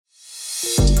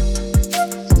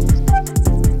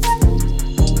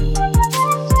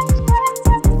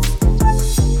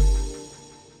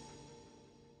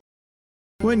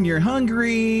When you're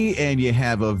hungry and you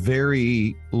have a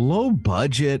very low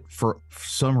budget for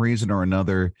some reason or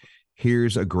another,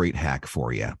 here's a great hack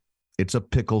for you. It's a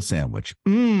pickle sandwich.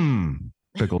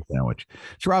 Pickle sandwich.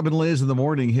 It's Robin Liz in the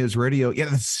morning, his radio.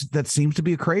 Yeah, that seems to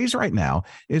be a craze right now,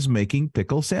 is making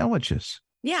pickle sandwiches.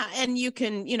 Yeah, and you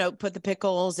can, put the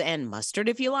pickles and mustard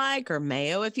if you like, or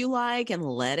mayo if you like, and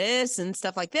lettuce and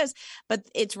stuff like this. But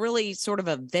it's really sort of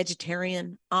a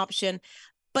vegetarian option.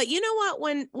 But you know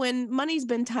what? When money's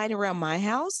been tight around my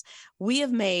house, we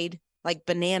have made like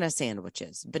banana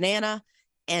sandwiches, banana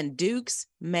and Duke's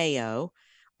mayo.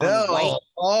 What?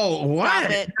 Whoa.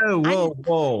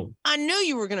 I knew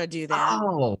you were going to do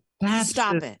that.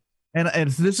 Stop it.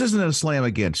 And this isn't a slam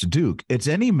against Duke. It's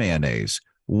any mayonnaise.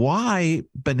 Why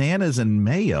bananas and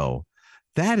mayo?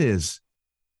 It's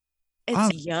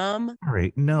yum.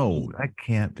 Right. No, that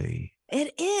can't be.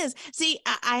 It is. See,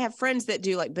 I have friends that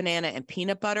do like banana and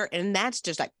peanut butter, and that's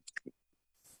just like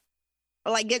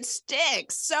it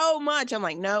sticks so much. I'm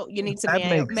like, no, you need some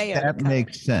mayo. That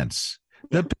makes sense.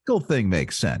 The pickle thing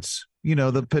makes sense.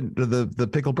 The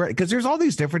pickle bread, because there's all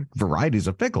these different varieties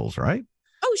of pickles, right?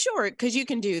 Oh, sure. Because you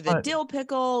can do the dill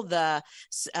pickle, the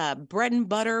bread and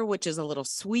butter, which is a little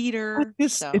sweeter.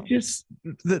 It just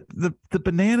the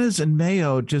bananas and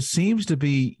mayo just seems to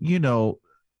be,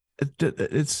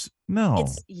 it's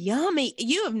yummy.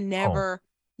 You've never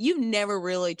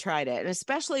really tried it. And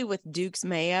especially with Duke's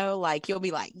mayo, like you'll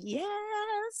be like,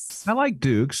 yes. I like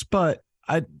Duke's, but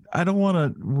I don't want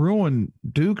to ruin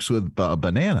Duke's with a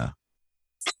banana.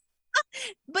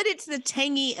 But it's the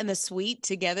tangy and the sweet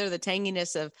together, the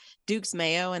tanginess of Duke's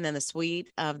mayo and then the sweet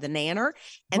of the nanner.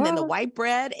 And then the white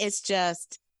bread, it's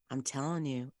just, I'm telling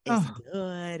you, it's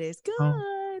good. It's good.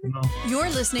 No.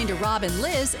 You're listening to Robin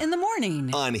Liz in the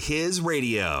morning on his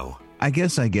radio. I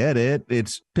guess I get it.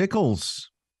 It's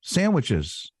pickles,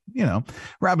 sandwiches,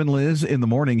 Robin Liz in the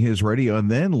morning, his radio.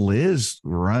 And then Liz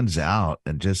runs out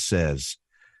and just says,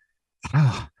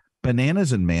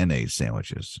 bananas and mayonnaise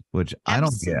sandwiches, which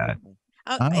Absolutely. I don't get.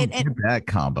 I don't get that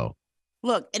combo.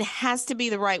 Look, it has to be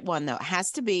the right one, though. It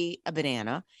has to be a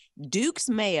banana, Duke's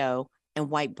mayo, and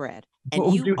white bread. And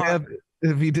what would you have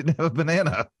if you didn't have a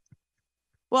banana?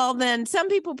 Well, then some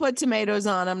people put tomatoes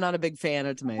on. I'm not a big fan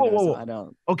of tomatoes. So I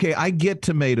don't. Okay, I get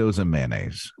tomatoes and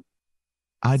mayonnaise.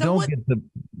 But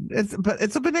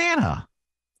it's a banana.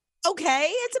 Okay,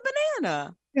 it's a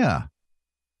banana. Yeah.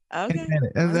 Okay.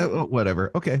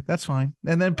 Whatever. Okay, that's fine.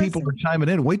 And then people were chiming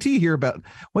in. Wait till you hear about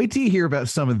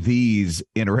some of these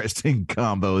interesting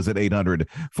combos at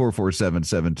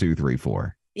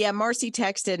 800-447-7234. Yeah, Marcy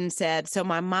texted and said, so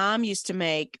my mom used to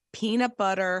make peanut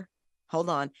butter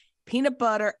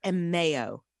and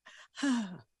mayo.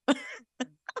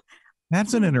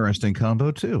 That's an interesting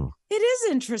combo too. It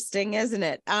is interesting, isn't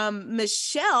it?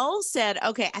 Michelle said,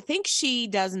 okay, I think she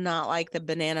does not like the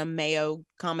banana mayo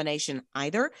combination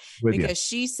either, because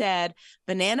she said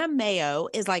banana mayo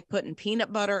is like putting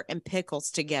peanut butter and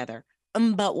pickles together.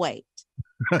 But wait,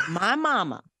 my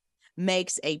mama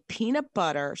makes a peanut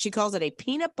butter. She calls it a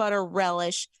peanut butter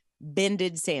relish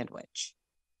bended sandwich.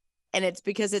 And it's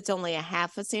because it's only a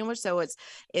half a sandwich. So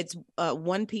it's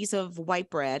one piece of white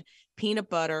bread, peanut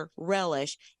butter,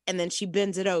 relish, and then she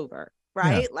bends it over,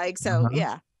 right?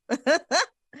 Yeah.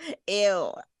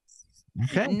 Ew.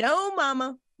 Okay. No,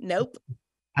 mama. Nope.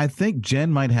 I think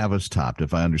Jen might have us topped,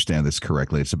 if I understand this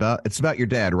correctly. It's about your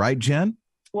dad, right, Jen?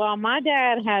 Well, my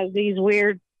dad has these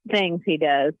weird things he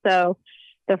does. So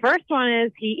the first one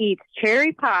is he eats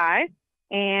cherry pie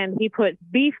and he puts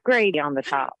beef gravy on the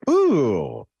top.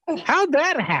 Ooh. How'd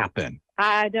that happen?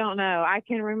 I don't know. I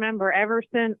can remember ever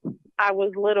since I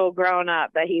was little growing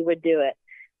up that he would do it.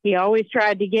 He always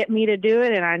tried to get me to do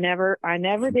it, and I never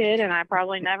did, and I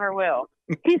probably never will.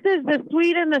 He says the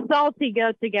sweet and the salty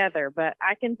go together, but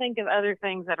I can think of other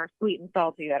things that are sweet and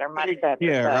salty that are much better.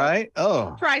 Yeah, right?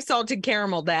 Oh. Try salted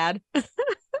caramel, Dad.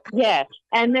 Yes.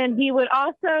 And then he would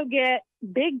also get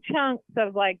big chunks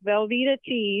of like Velveeta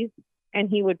cheese, and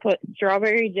he would put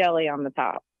strawberry jelly on the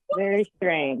top. Very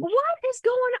strange. What is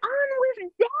going on with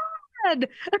Dad?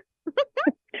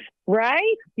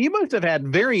 Right? You must have had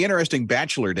very interesting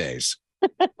bachelor days.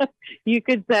 You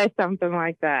could say something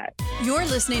like that. You're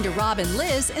listening to Robin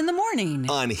Liz in the morning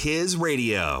on his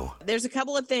radio. There's a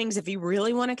couple of things, if you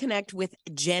really want to connect with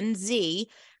Gen Z,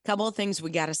 a couple of things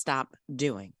we got to stop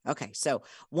doing. Okay, so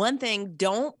one thing,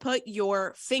 don't put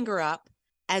your finger up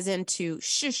as into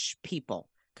shush people,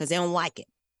 because they don't like it.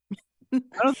 I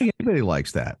don't think anybody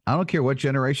likes that. I don't care what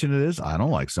generation it is. I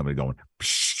don't like somebody going,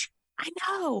 psh. I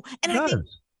know. And I think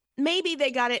maybe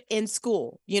they got it in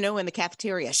school, in the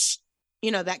cafeteria, shh,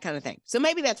 that kind of thing. So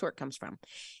maybe that's where it comes from.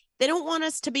 They don't want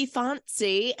us to be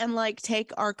fancy and like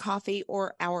take our coffee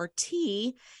or our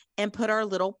tea and put our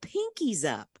little pinkies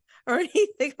up or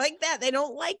anything like that. They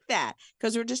don't like that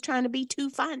because we're just trying to be too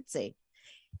fancy.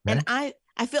 Okay. And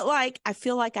I feel like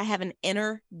I have an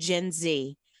inner Gen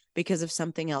Z because of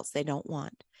something else they don't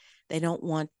want. They don't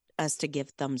want us to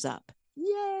give thumbs up.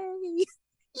 Yay!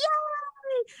 Yay!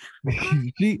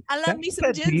 I love me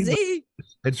some Gen Z.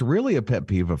 It's really a pet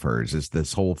peeve of hers. Is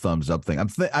this whole thumbs up thing?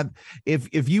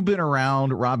 If you've been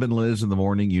around Robin Liz in the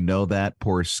morning, you know that.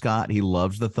 Poor Scott, he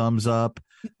loves the thumbs up.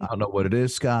 I don't know what it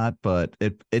is, Scott, but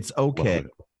it's okay.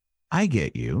 I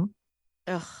get you.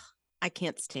 Ugh, I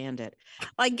can't stand it.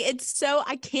 Like it's so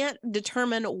I can't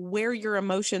determine where your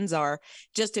emotions are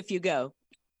just if you go.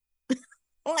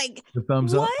 Like the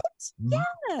thumbs what? Up.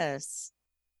 Yes.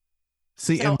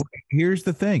 See, and here's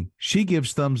the thing. She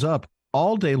gives thumbs up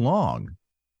all day long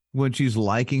when she's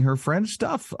liking her friend's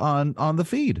stuff on the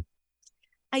feed.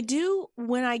 I do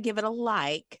when I give it a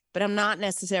like, but I'm not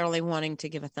necessarily wanting to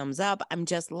give a thumbs up. I'm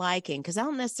just liking because I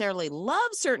don't necessarily love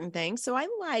certain things, so I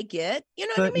like it. You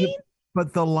know what I mean?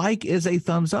 But the like is a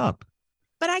thumbs up.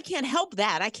 But I can't help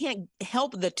that. I can't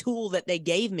help the tool that they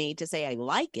gave me to say I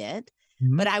like it,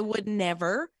 but I would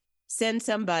never send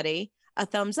somebody a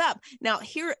thumbs up. Now,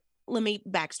 here, let me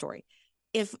backstory.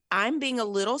 If I'm being a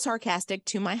little sarcastic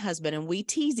to my husband and we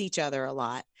tease each other a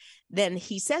lot, then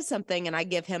he says something and I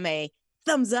give him a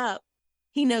thumbs up.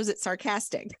 He knows it's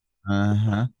sarcastic.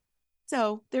 Uh-huh.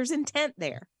 So there's intent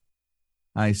there.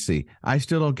 I see. I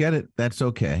still don't get it. That's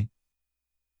okay.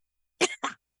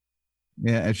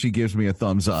 Yeah, and she gives me a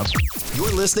thumbs up.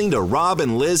 You're listening to Rob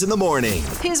and Liz in the morning.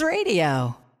 His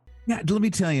radio. Yeah, let me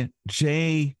tell you,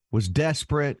 Jay was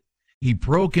desperate. He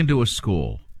broke into a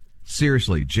school.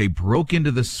 Seriously, Jay broke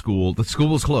into the school. The school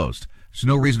was closed. There's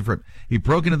no reason for it. He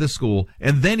broke into the school,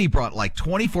 and then he brought like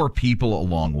 24 people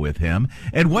along with him.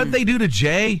 And what did they do to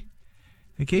Jay?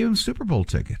 They gave him Super Bowl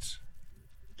tickets.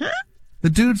 Huh? The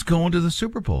dude's going to the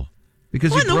Super Bowl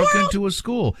because he broke into a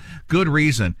school. Good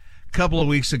reason. A couple of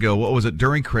weeks ago, what was it?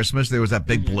 During Christmas, there was that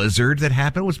big blizzard that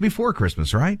happened. It was before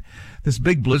Christmas, right? This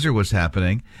big blizzard was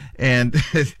happening, and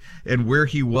and where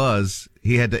he was,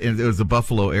 he had to. It was the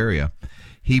Buffalo area.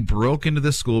 He broke into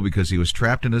the school because he was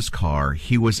trapped in his car.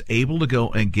 He was able to go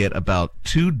and get about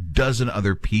 24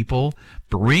 other people,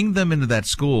 bring them into that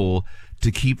school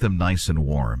to keep them nice and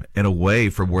warm and away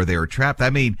from where they were trapped. I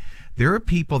mean, there are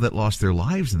people that lost their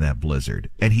lives in that blizzard,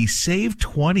 and he saved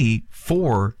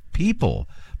 24 people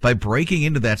by breaking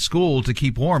into that school to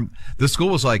keep warm. The school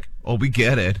was like, oh, we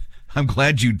get it. I'm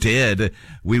glad you did.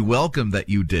 We welcome that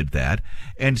you did that.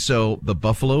 And so the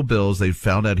Buffalo Bills, they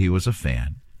found out he was a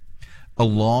fan,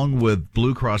 along with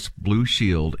Blue Cross Blue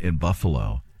Shield in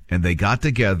Buffalo, and they got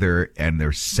together and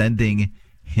they're sending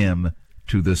him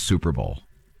to the Super Bowl.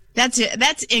 That's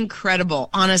incredible,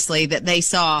 honestly, that they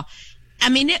saw. I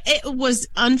mean, it was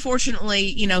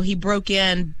unfortunately, he broke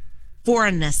in for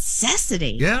a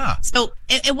necessity. Yeah. So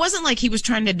it wasn't like he was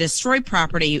trying to destroy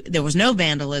property. There was no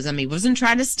vandalism. He wasn't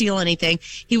trying to steal anything.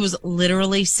 He was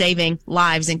literally saving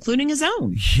lives, including his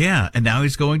own. Yeah, and now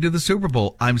he's going to the Super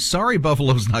Bowl. I'm sorry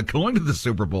Buffalo's not going to the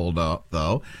Super Bowl,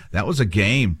 though. That was a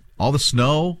game. All the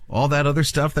snow, all that other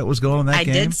stuff that was going on in that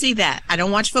game. I did see that. I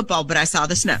don't watch football, but I saw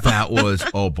the snow. That was,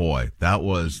 oh boy, that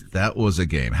was a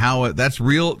game. That's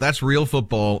real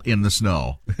football in the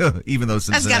snow. Even though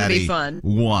Cincinnati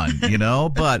won,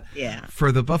 but yeah.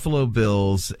 For the Buffalo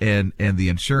Bills and the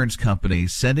insurance company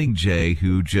sending Jay,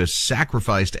 who just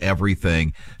sacrificed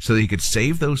everything so that he could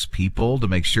save those people to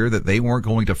make sure that they weren't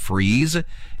going to freeze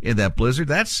in that blizzard.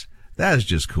 That is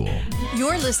just cool.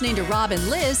 You're listening to Rob and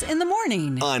Liz in the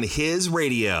morning. On his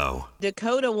radio.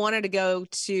 Dakota wanted to go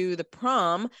to the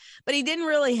prom, but he didn't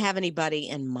really have anybody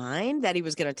in mind that he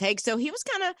was going to take. So he was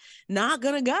kind of not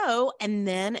going to go. And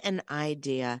then an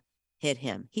idea hit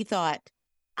him. He thought,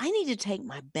 I need to take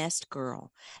my best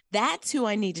girl. That's who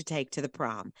I need to take to the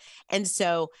prom. And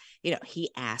so,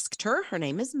 he asked her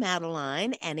name is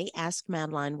Madeline, and he asked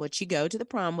Madeline, would she go to the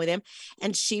prom with him?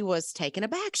 And she was taken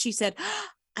aback. She said,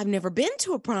 I've never been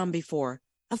to a prom before.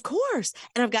 Of course.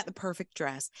 And I've got the perfect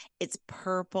dress. It's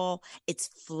purple. It's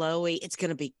flowy. It's going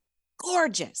to be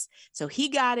gorgeous. So he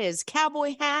got his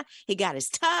cowboy hat. He got his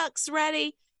tux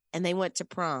ready, and they went to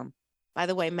prom. By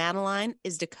the way, Madeline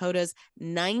is Dakota's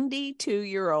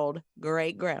 92-year-old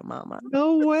great grandmama.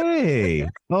 No way.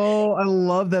 Oh, I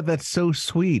love that. That's so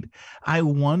sweet. I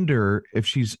wonder if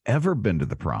she's ever been to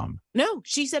the prom. No,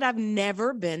 she said, I've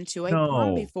never been to a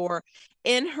prom before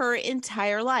in her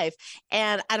entire life.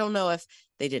 And I don't know if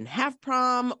they didn't have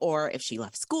prom or if she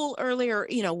left school earlier,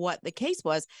 what the case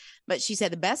was. But she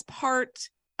said the best part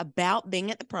about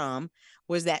being at the prom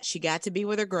was that she got to be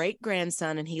with her great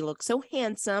grandson and he looked so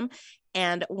handsome.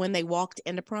 And when they walked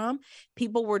into prom,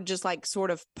 people were just like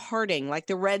sort of parting, like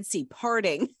the Red Sea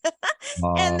parting.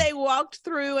 And they walked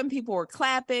through and people were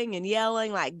clapping and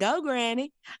yelling like, go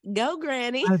Granny, go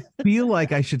Granny. I feel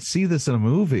like I should see this in a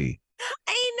movie.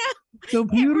 I know. So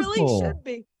beautiful. It really should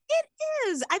be. It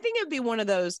is. I think it'd be one of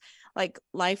those like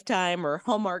Lifetime or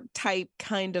Hallmark type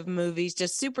kind of movies,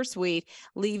 just super sweet,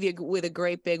 leave you with a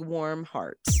great big warm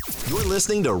heart. You're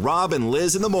listening to Rob and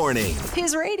Liz in the morning.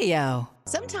 His radio.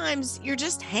 Sometimes you're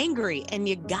just hangry and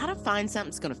you gotta find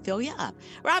something that's gonna fill you up.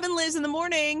 Rob and Liz in the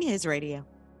morning, His radio.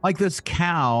 Like this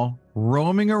cow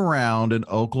roaming around in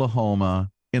Oklahoma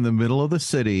in the middle of the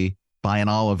city by an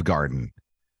Olive Garden.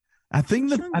 I think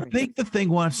the thing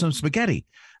wants some spaghetti.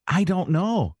 I don't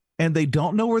know. And they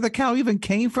don't know where the cow even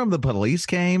came from. The police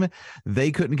came.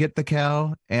 They couldn't get the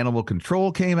cow. Animal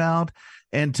control came out.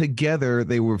 And together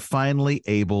they were finally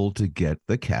able to get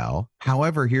the cow.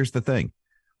 However, here's the thing.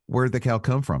 Where did the cow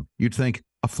come from? You'd think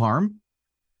a farm.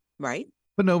 Right.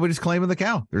 But nobody's claiming the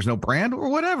cow. There's no brand or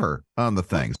whatever on the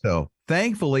thing. So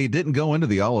thankfully it didn't go into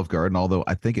the Olive Garden, although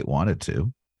I think it wanted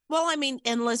to. Well, I mean,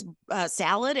 endless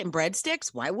salad and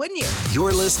breadsticks. Why wouldn't you?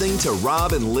 You're listening to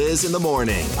Rob and Liz in the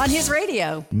morning. On His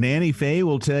radio. Nanny Faye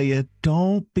will tell you,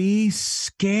 don't be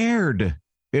scared.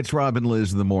 It's Rob and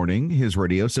Liz in the morning, His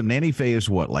radio. So Nanny Faye is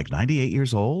what, like 98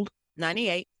 years old?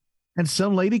 98. And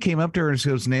some lady came up to her and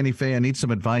goes, Nanny Faye, I need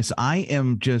some advice. I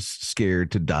am just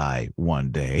scared to die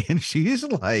one day. And she's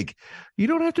like, you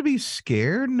don't have to be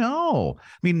scared. No.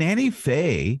 I mean, Nanny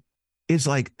Faye is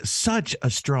like such a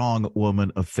strong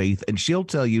woman of faith. And she'll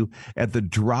tell you at the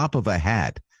drop of a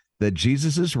hat that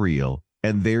Jesus is real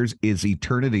and theirs is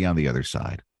eternity on the other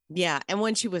side. Yeah. And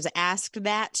when she was asked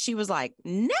that, she was like,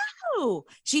 no.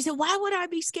 She said, why would I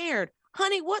be scared?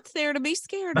 Honey, what's there to be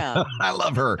scared of? I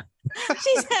love her.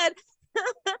 She said,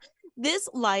 this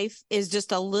life is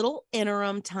just a little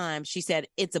interim time. She said,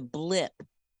 it's a blip.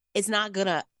 It's not going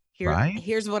to.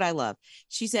 Here's what I love.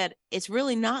 She said, it's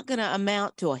really not going to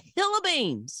amount to a hill of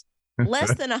beans.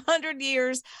 Less than 100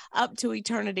 years up to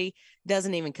eternity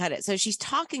doesn't even cut it. So she's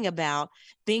talking about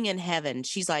being in heaven.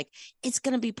 She's like, it's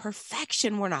going to be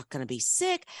perfection. We're not going to be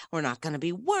sick. We're not going to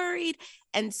be worried.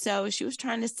 And so she was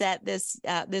trying to set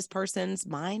this person's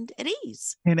mind at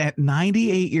ease. And at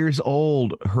 98 years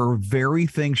old, her very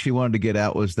thing she wanted to get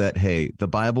out was that, hey, the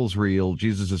Bible's real.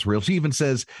 Jesus is real. She even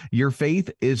says your faith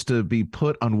is to be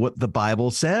put on what the Bible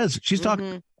says. She's talking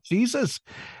about Jesus.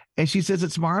 And she says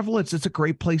it's marvelous. It's a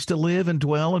great place to live and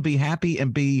dwell and be happy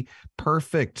and be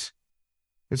perfect.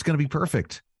 It's going to be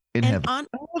perfect in heaven.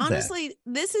 Honestly,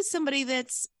 this is somebody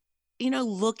that's,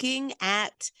 looking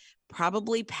at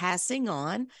probably passing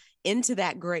on into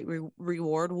that great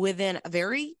reward within a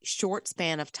very short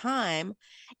span of time.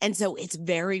 And so it's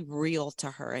very real to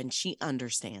her and she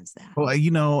understands that. Well,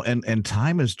 and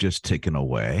time is just ticking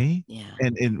away. Yeah.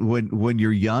 And when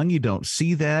you're young, you don't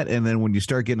see that. And then when you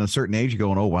start getting a certain age, you're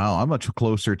going, oh, wow, I'm much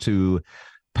closer to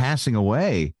passing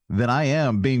away than I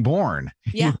am being born.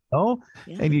 Yeah.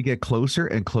 Yeah. And you get closer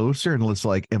and closer. And it's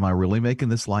like, am I really making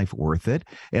this life worth it?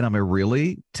 And am I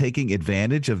really taking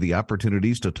advantage of the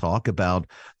opportunities to talk about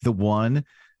the one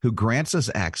who grants us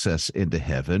access into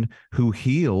heaven, who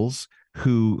heals,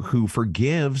 who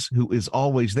forgives, who is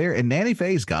always there? And Nanny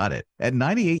Faye's got it. At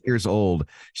 98 years old,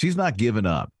 she's not giving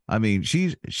up. I mean,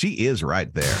 she is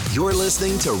right there. You're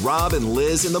listening to Rob and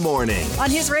Liz in the morning. On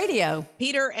His radio.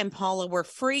 Peter and Paula were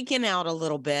freaking out a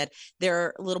little bit.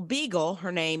 Their little beagle,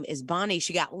 her name is Bonnie,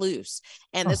 she got loose.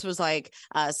 And this was like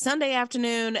Sunday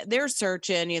afternoon. They're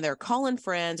searching, they're calling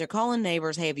friends, they're calling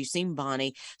neighbors. Hey, have you seen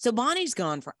Bonnie? So Bonnie's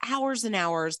gone for hours and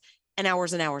hours and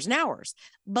hours and hours and hours.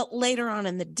 But later on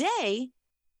in the day,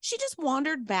 she just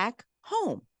wandered back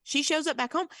home. She shows up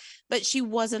back home, but she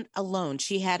wasn't alone.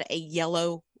 She had a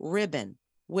yellow ribbon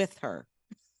with her.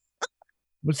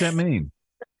 What's that mean?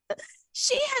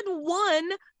 She had won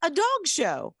a dog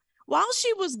show. While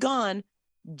she was gone,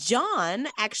 John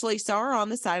actually saw her on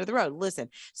the side of the road. Listen,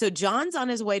 so John's on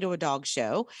his way to a dog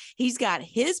show. He's got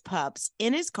his pups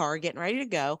in his car getting ready to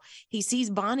go. He sees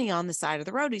Bonnie on the side of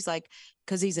the road. He's like,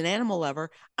 because he's an animal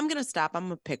lover, I'm going to stop. I'm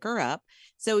going to pick her up.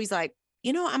 So he's like,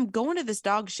 I'm going to this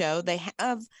dog show. They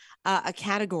have a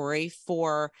category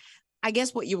for, I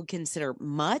guess, what you would consider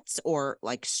mutts or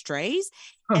like strays.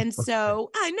 And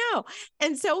so I know.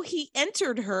 And so he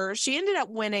entered her. She ended up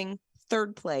winning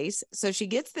third place. So she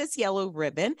gets this yellow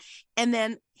ribbon and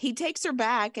then he takes her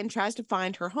back and tries to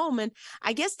find her home. And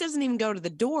I guess doesn't even go to the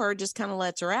door, just kind of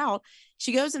lets her out.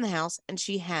 She goes in the house and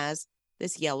she has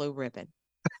this yellow ribbon.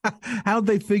 How'd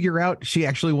they figure out she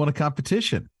actually won a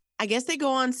competition? I guess they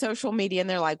go on social media and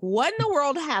they're like, what in the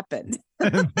world happened?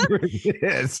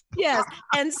 Yes. Yes.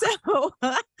 And so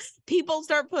people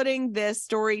start putting this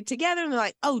story together and they're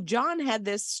like, oh, John had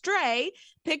this stray,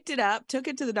 picked it up, took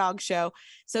it to the dog show.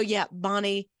 So yeah,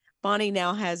 Bonnie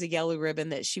now has a yellow ribbon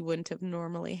that she wouldn't have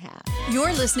normally had.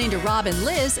 You're listening to Rob and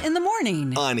Liz in the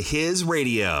morning on his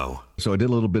radio. So I did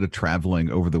a little bit of traveling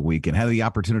over the weekend, had the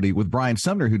opportunity with Brian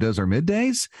Sumner, who does our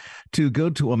middays, to go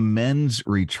to a men's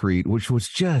retreat, which was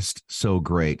just so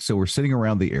great. So we're sitting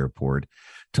around the airport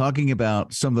talking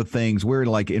about some of the things. We're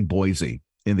like in Boise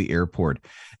in the airport.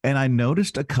 And I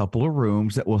noticed a couple of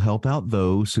rooms that will help out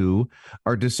those who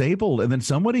are disabled. And then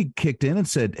somebody kicked in and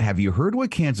said, have you heard what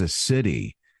Kansas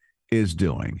City is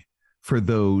doing for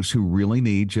those who really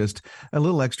need just a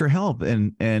little extra help?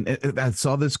 And I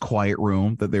saw this quiet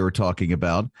room that they were talking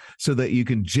about so that you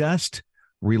can just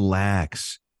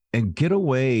relax and get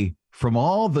away from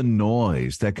all the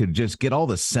noise that could just get all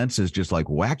the senses just like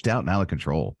whacked out and out of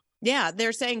control. Yeah,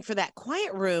 they're saying for that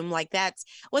quiet room, like that's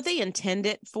what they intend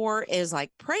it for, is like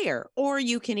prayer, or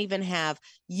you can even have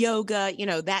yoga,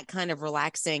 that kind of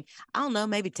relaxing. I don't know,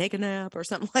 maybe take a nap or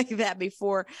something like that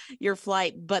before your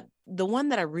flight. But the one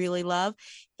that I really love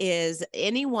is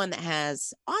anyone that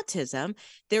has autism,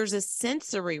 there's a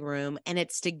sensory room and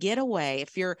it's to get away.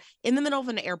 If you're in the middle of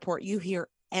an airport, you hear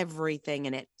everything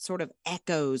and it sort of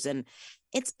echoes and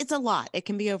it's a lot. It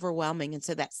can be overwhelming. And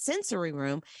so that sensory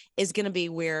room is going to be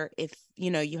where if,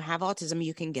 you have autism,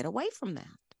 you can get away from that.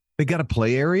 They got a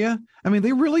play area. I mean,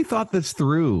 they really thought this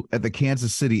through at the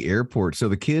Kansas City airport. So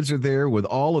the kids are there with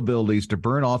all abilities to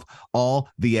burn off all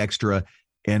the extra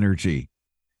energy.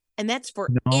 And that's for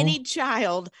any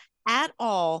child at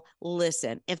all.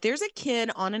 Listen, if there's a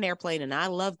kid on an airplane, and I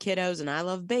love kiddos and I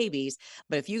love babies,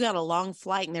 but if you got a long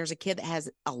flight and there's a kid that has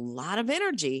a lot of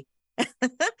energy,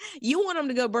 you want them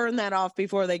to go burn that off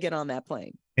before they get on that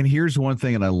plane. And here's one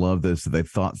thing, and I love this, that they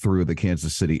thought through at the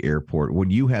Kansas City airport. When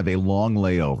you have a long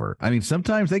layover, I mean,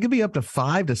 sometimes they can be up to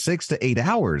 5 to 6 to 8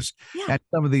 hours at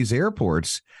some of these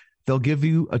airports. They'll give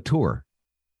you a tour,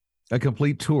 a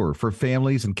complete tour for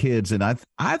families and kids. And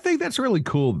I think that's really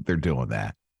cool that they're doing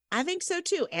that. I think so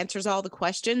too. Answers all the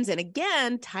questions. And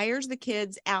again, tires the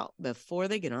kids out before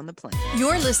they get on the plane.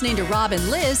 You're listening to Rob and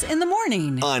Liz in the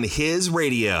morning on his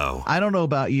radio. I don't know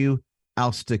about you.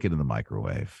 I'll stick it in the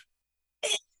microwave.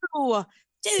 Ew,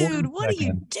 dude, what are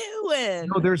you doing?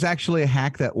 No, there's actually a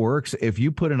hack that works. If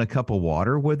you put in a cup of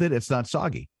water with it, it's not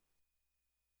soggy.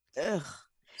 Ugh.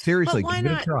 Seriously, give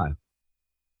it a try.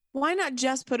 Why not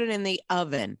just put it in the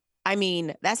oven? I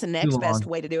mean, that's the next best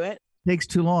way to do it. Takes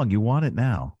too long. You want it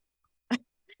now.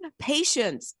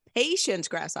 Patience,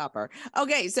 grasshopper.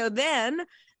 Okay, so then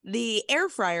the air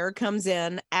fryer comes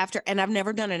in after, and I've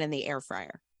never done it in the air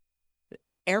fryer.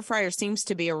 Air fryer seems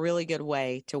to be a really good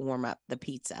way to warm up the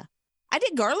pizza. I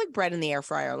did garlic bread in the air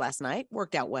fryer last night.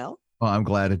 Worked out well. Well, I'm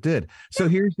glad it did. So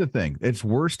here's the thing. It's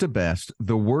worst to best.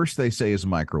 The worst they say is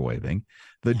microwaving.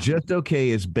 The just okay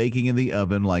is baking in the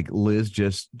oven, like Liz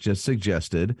just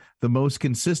suggested. The most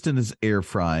consistent is air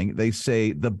frying. They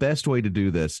say the best way to do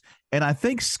this, and I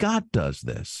think Scott does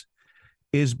this,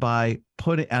 is by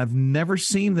putting, I've never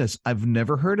seen this. I've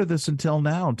never heard of this until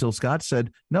now, until Scott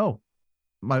said, no,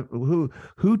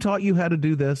 who taught you how to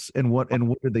do this, and what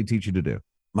did they teach you to do?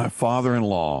 My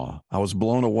father-in-law. I was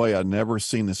blown away. I'd never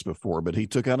seen this before, but he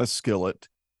took out a skillet,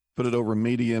 put it over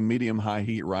medium high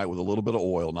heat, right, with a little bit of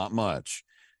oil, not much.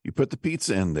 You put the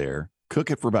pizza in there, cook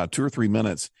it for about 2 or 3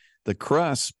 minutes. The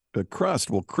crust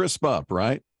will crisp up,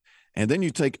 right? And then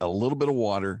you take a little bit of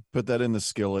water, put that in the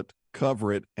skillet,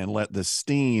 cover it, and let the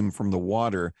steam from the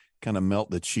water kind of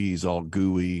melt the cheese all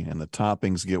gooey and the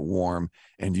toppings get warm.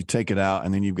 And you take it out,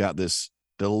 and then you've got this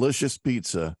delicious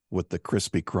pizza with the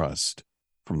crispy crust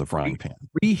from the frying pan.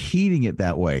 Reheating it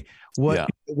that way. What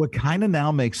kind of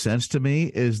now makes sense to me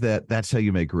is that's how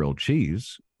you make grilled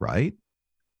cheese, right?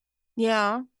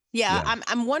 Yeah.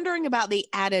 I'm wondering about the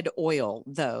added oil,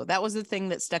 though. That was the thing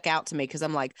that stuck out to me, because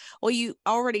I'm like, well, you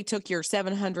already took your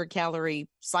 700 calorie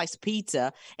slice of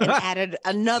pizza and added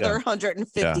another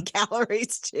 150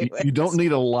 calories to it. You don't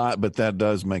need a lot, but that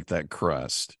does make that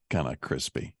crust kind of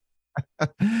crispy.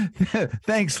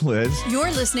 Thanks, Liz.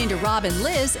 You're listening to Rob and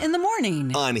Liz in the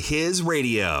morning on his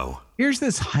radio. Here's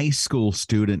this high school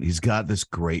student. He's got this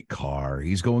great car.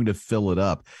 He's going to fill it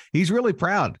up. He's really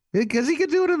proud because he can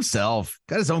do it himself.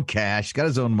 Got his own cash, got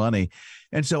his own money.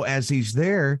 And so as he's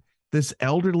there, this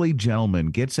elderly gentleman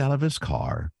gets out of his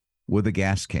car with a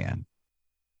gas can.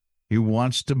 He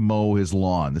wants to mow his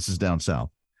lawn. This is down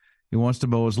south. He wants to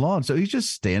mow his lawn. So he's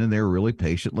just standing there really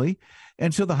patiently.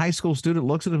 And so the high school student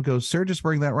looks at him and goes, sir, just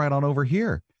bring that right on over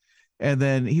here. And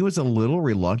then he was a little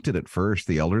reluctant at first,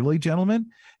 the elderly gentleman.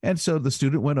 And so the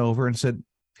student went over and said,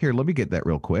 here, let me get that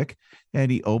real quick.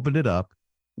 And he opened it up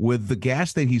with the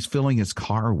gas that he's filling his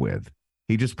car with.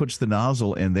 He just puts the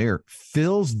nozzle in there,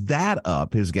 fills that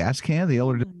up, his gas can, the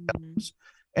elderly gentleman's.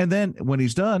 And then when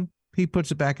he's done, he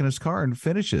puts it back in his car and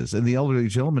finishes. And the elderly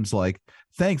gentleman's like,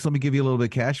 thanks, let me give you a little bit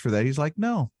of cash for that. He's like,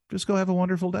 no, just go have a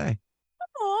wonderful day.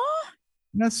 Aw.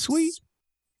 That's sweet.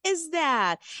 Is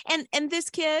that? And this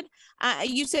kid,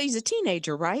 you say he's a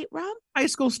teenager, right, Rob? High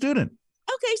school student.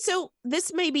 Okay, so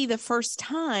this may be the first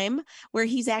time where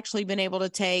he's actually been able to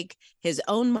take his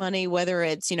own money, whether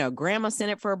it's, grandma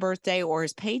sent it for a birthday or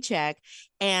his paycheck,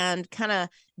 and kind of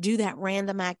do that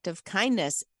random act of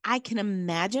kindness. I can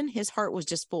imagine his heart was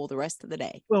just full the rest of the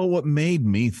day. Well, what made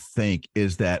me think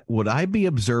is that would I be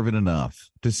observant enough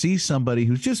to see somebody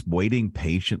who's just waiting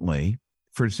patiently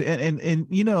for, and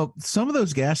some of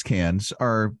those gas cans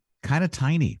are kind of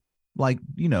tiny, like,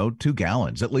 2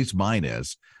 gallons, at least mine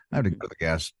is. I have to go to the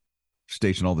gas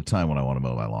station all the time when I want to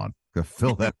mow my lawn.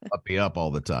 Fill that puppy up all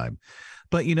the time.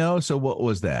 But, so what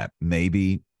was that?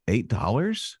 Maybe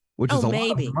 $8, which is a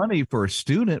lot of money for a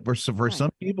student. For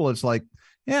some people, it's like,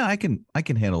 yeah, I can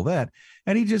handle that.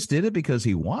 And he just did it because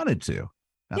he wanted to.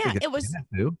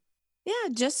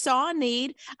 Just saw a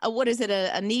need. What is it?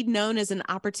 A need known as an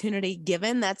opportunity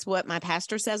given. That's what my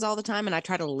pastor says all the time. And I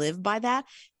try to live by that.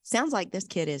 Sounds like this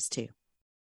kid is too.